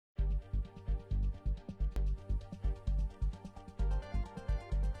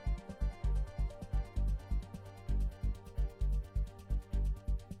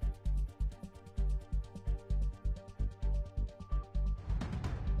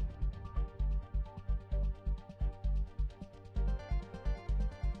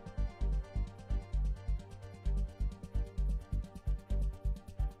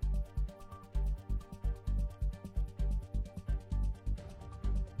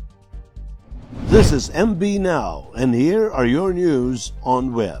This is MB Now, and here are your news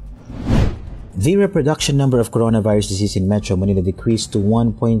on web. The reproduction number of coronavirus disease in Metro Manila decreased to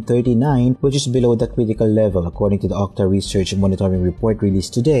 1.39, which is below the critical level, according to the Octa Research Monitoring Report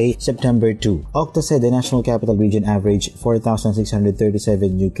released today, September 2. Octa said the National Capital Region averaged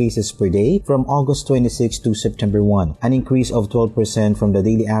 4,637 new cases per day from August 26 to September 1, an increase of 12% from the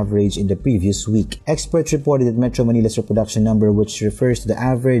daily average in the previous week. Experts reported that Metro Manila's reproduction number, which refers to the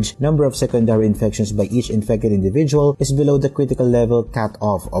average number of secondary infections by each infected individual, is below the critical level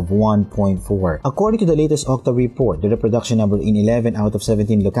cut-off of 1.4. According to the latest Octa report, the reproduction number in 11 out of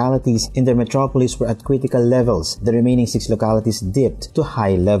 17 localities in the metropolis were at critical levels. The remaining 6 localities dipped to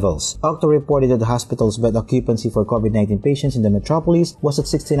high levels. Octa reported that the hospital's bed occupancy for COVID-19 patients in the metropolis was at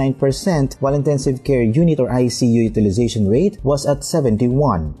 69%, while intensive care unit or ICU utilization rate was at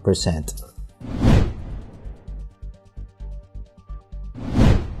 71%.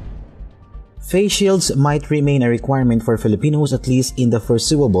 Face shields might remain a requirement for Filipinos at least in the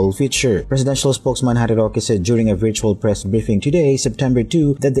foreseeable future. Presidential spokesman Harry Roque said during a virtual press briefing today, September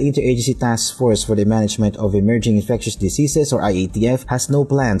 2, that the Interagency Task Force for the Management of Emerging Infectious Diseases or IATF has no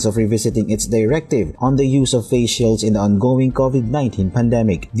plans of revisiting its directive on the use of face shields in the ongoing COVID-19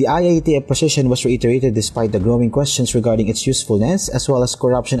 pandemic. The IATF position was reiterated despite the growing questions regarding its usefulness as well as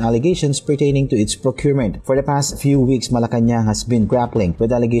corruption allegations pertaining to its procurement. For the past few weeks, Malacanang has been grappling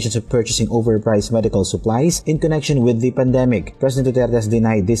with allegations of purchasing overpriced medical supplies in connection with the pandemic. President Duterte has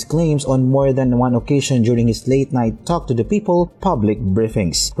denied these claims on more than one occasion during his late-night Talk to the People public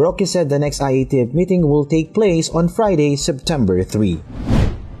briefings. Roque said the next IATF meeting will take place on Friday, September 3.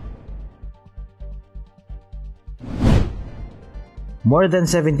 More than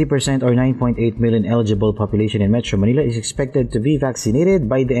 70% or 9.8 million eligible population in Metro Manila is expected to be vaccinated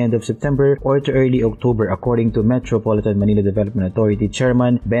by the end of September or to early October, according to Metropolitan Manila Development Authority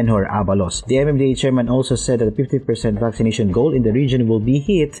Chairman Benhur Abalos. The MMDA chairman also said that the 50% vaccination goal in the region will be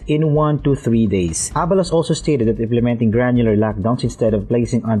hit in 1 to 3 days. Abalos also stated that implementing granular lockdowns instead of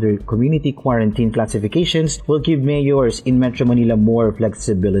placing under community quarantine classifications will give mayors in Metro Manila more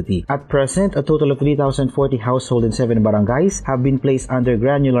flexibility. At present, a total of 3,040 households in 7 barangays have been placed under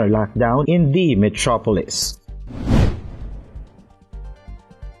granular lockdown in the metropolis.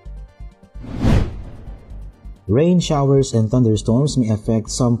 Rain showers and thunderstorms may affect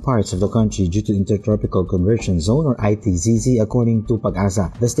some parts of the country due to Intertropical Convergence Zone or ITZZ, according to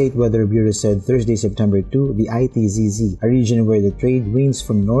Pag-asa. The State Weather Bureau said Thursday, September 2, the ITZZ, a region where the trade winds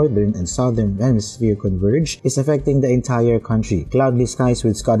from northern and southern hemisphere converge, is affecting the entire country. Cloudly skies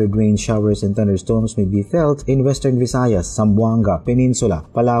with scattered rain showers and thunderstorms may be felt in western Visayas, Zamboanga, Peninsula,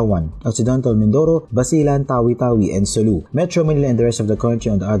 Palawan, Occidental Mindoro, Basilan, Tawi-Tawi, and Sulu. Metro Manila and the rest of the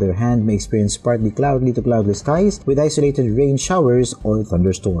country, on the other hand, may experience partly cloudy to cloudless skies with isolated rain showers or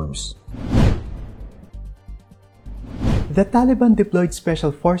thunderstorms. The Taliban deployed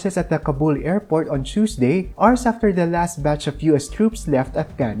special forces at the Kabul airport on Tuesday, hours after the last batch of US troops left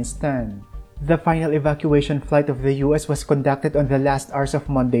Afghanistan. The final evacuation flight of the US was conducted on the last hours of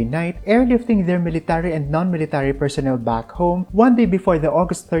Monday night, airlifting their military and non-military personnel back home 1 day before the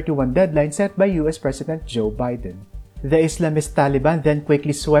August 31 deadline set by US President Joe Biden. The Islamist Taliban then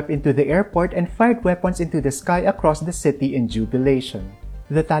quickly swept into the airport and fired weapons into the sky across the city in jubilation.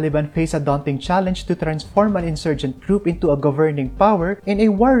 The Taliban face a daunting challenge to transform an insurgent group into a governing power in a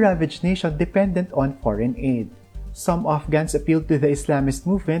war-ravaged nation dependent on foreign aid. Some Afghans appealed to the Islamist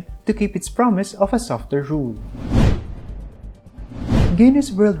movement to keep its promise of a softer rule. Guinness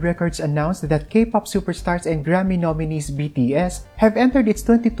World Records announced that K-pop superstars and Grammy nominees BTS have entered its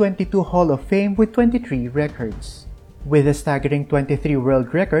 2022 Hall of Fame with 23 records. With a staggering 23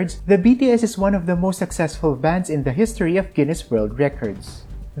 world records, the BTS is one of the most successful bands in the history of Guinness World Records.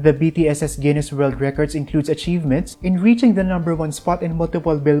 The BTS's Guinness World Records includes achievements in reaching the #1 spot in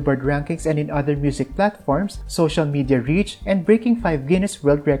multiple Billboard rankings and in other music platforms, social media reach, and breaking 5 Guinness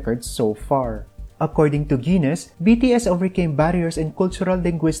World Records so far. According to Guinness, BTS overcame barriers in cultural,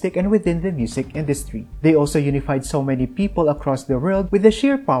 linguistic, and within the music industry. They also unified so many people across the world with the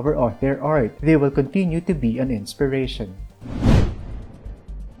sheer power of their art. They will continue to be an inspiration.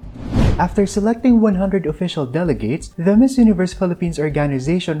 After selecting 100 official delegates, the Miss Universe Philippines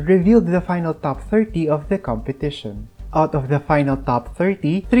organization revealed the final top 30 of the competition. Out of the final top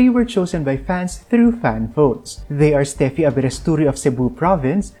 30, 3 were chosen by fans through fan votes. They are Steffi Aberasturi of Cebu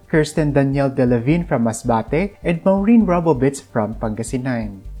Province, Kirsten Danielle De Levin from Masbate, and Maureen Robobits from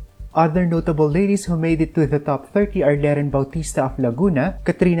Pangasinan. Other notable ladies who made it to the top 30 are Leren Bautista of Laguna,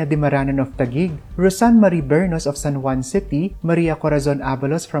 Katrina Dimaranan of Taguig, Rosan Marie Bernos of San Juan City, Maria Corazon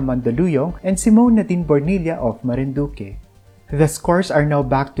Abalos from Mandaluyong, and Simone Nadine Bornilla of Marinduque. The scores are now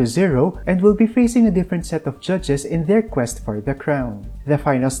back to 0 and will be facing a different set of judges in their quest for the crown. The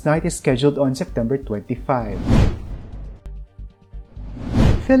finals night is scheduled on September 25.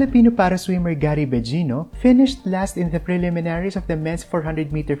 Filipino para-swimmer Gary Begino finished last in the preliminaries of the men's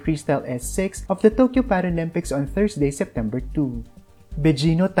 400-meter freestyle S6 of the Tokyo Paralympics on Thursday, September 2.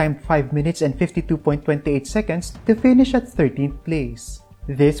 Begino timed 5 minutes and 52.28 seconds to finish at 13th place.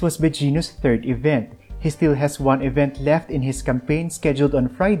 This was Begino's third event. He still has one event left in his campaign scheduled on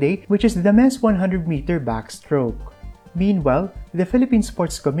Friday, which is the men's 100-meter backstroke. Meanwhile, the Philippine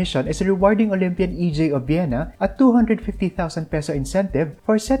Sports Commission is rewarding Olympian EJ Obiena a 250,000 peso incentive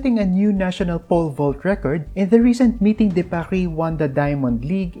for setting a new national pole vault record in the recent Meeting de Paris won the Diamond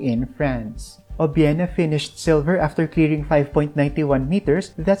League in France. Obiena finished silver after clearing 5.91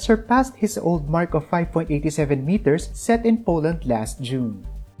 meters that surpassed his old mark of 5.87 meters set in Poland last June.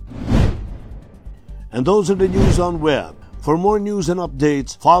 And those are the news on web. For more news and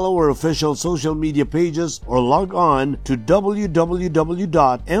updates, follow our official social media pages or log on to www.mb.com.ph.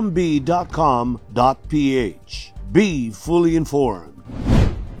 Be fully informed.